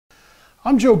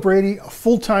I'm Joe Brady, a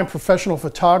full-time professional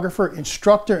photographer,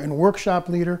 instructor, and workshop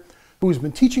leader who has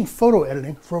been teaching photo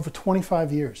editing for over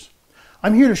 25 years.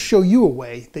 I'm here to show you a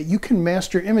way that you can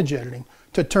master image editing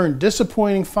to turn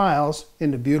disappointing files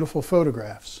into beautiful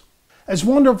photographs. As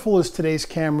wonderful as today's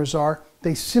cameras are,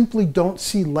 they simply don't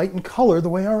see light and color the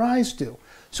way our eyes do.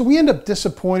 So we end up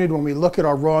disappointed when we look at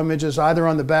our raw images either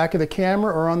on the back of the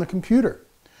camera or on the computer.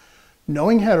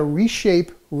 Knowing how to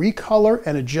reshape, recolor,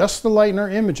 and adjust the light in our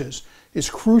images is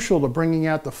crucial to bringing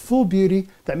out the full beauty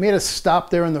that made us stop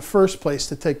there in the first place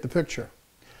to take the picture.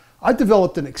 I've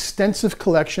developed an extensive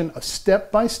collection of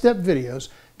step-by-step videos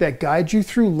that guide you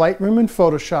through Lightroom and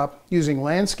Photoshop using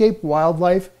landscape,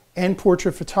 wildlife, and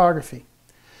portrait photography.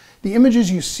 The images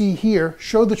you see here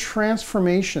show the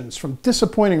transformations from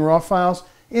disappointing raw files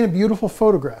into beautiful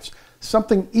photographs,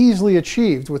 something easily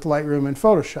achieved with Lightroom and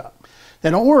Photoshop.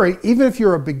 Now don't worry, even if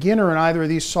you're a beginner in either of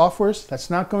these softwares, that's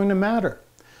not going to matter.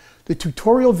 The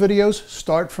tutorial videos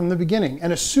start from the beginning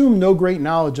and assume no great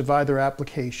knowledge of either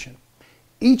application.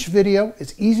 Each video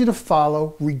is easy to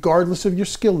follow regardless of your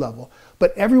skill level,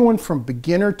 but everyone from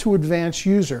beginner to advanced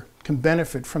user can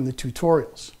benefit from the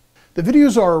tutorials. The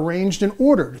videos are arranged in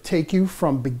order to take you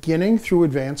from beginning through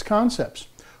advanced concepts.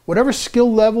 Whatever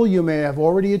skill level you may have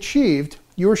already achieved,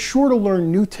 you are sure to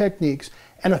learn new techniques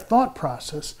and a thought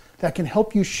process that can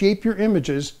help you shape your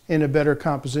images into better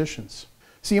compositions.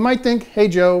 So you might think, hey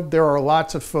Joe, there are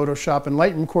lots of Photoshop and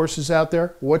Lightroom courses out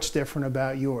there. What's different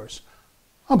about yours?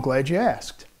 I'm glad you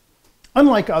asked.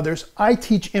 Unlike others, I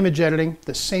teach image editing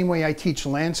the same way I teach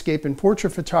landscape and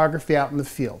portrait photography out in the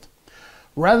field.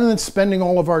 Rather than spending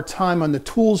all of our time on the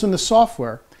tools and the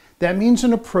software, that means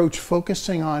an approach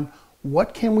focusing on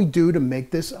what can we do to make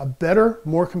this a better,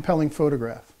 more compelling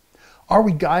photograph? Are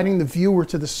we guiding the viewer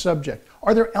to the subject?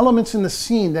 Are there elements in the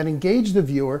scene that engage the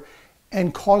viewer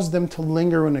and cause them to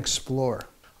linger and explore?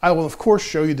 I will of course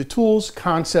show you the tools,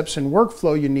 concepts, and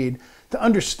workflow you need to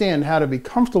understand how to be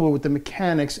comfortable with the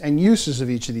mechanics and uses of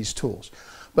each of these tools.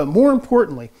 But more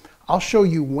importantly, I'll show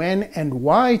you when and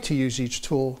why to use each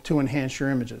tool to enhance your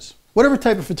images. Whatever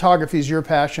type of photography is your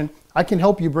passion, I can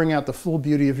help you bring out the full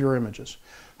beauty of your images.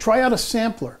 Try out a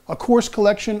sampler, a course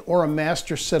collection, or a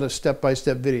master set of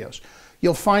step-by-step videos.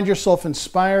 You'll find yourself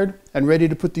inspired and ready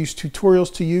to put these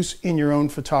tutorials to use in your own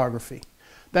photography.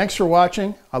 Thanks for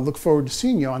watching. I look forward to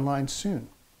seeing you online soon.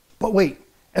 But wait,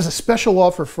 as a special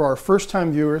offer for our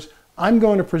first-time viewers, I'm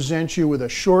going to present you with a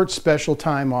short special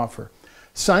time offer.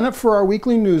 Sign up for our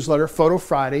weekly newsletter, Photo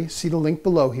Friday, see the link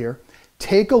below here.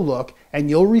 Take a look and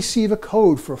you'll receive a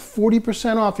code for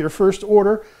 40% off your first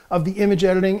order of the image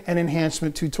editing and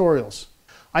enhancement tutorials.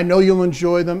 I know you'll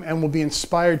enjoy them and will be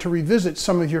inspired to revisit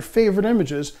some of your favorite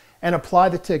images and apply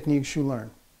the techniques you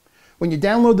learn. When you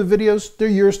download the videos, they're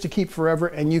yours to keep forever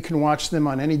and you can watch them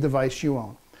on any device you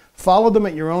own. Follow them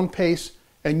at your own pace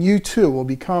and you too will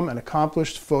become an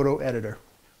accomplished photo editor.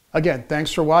 Again,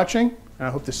 thanks for watching and I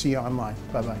hope to see you online.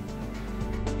 Bye-bye.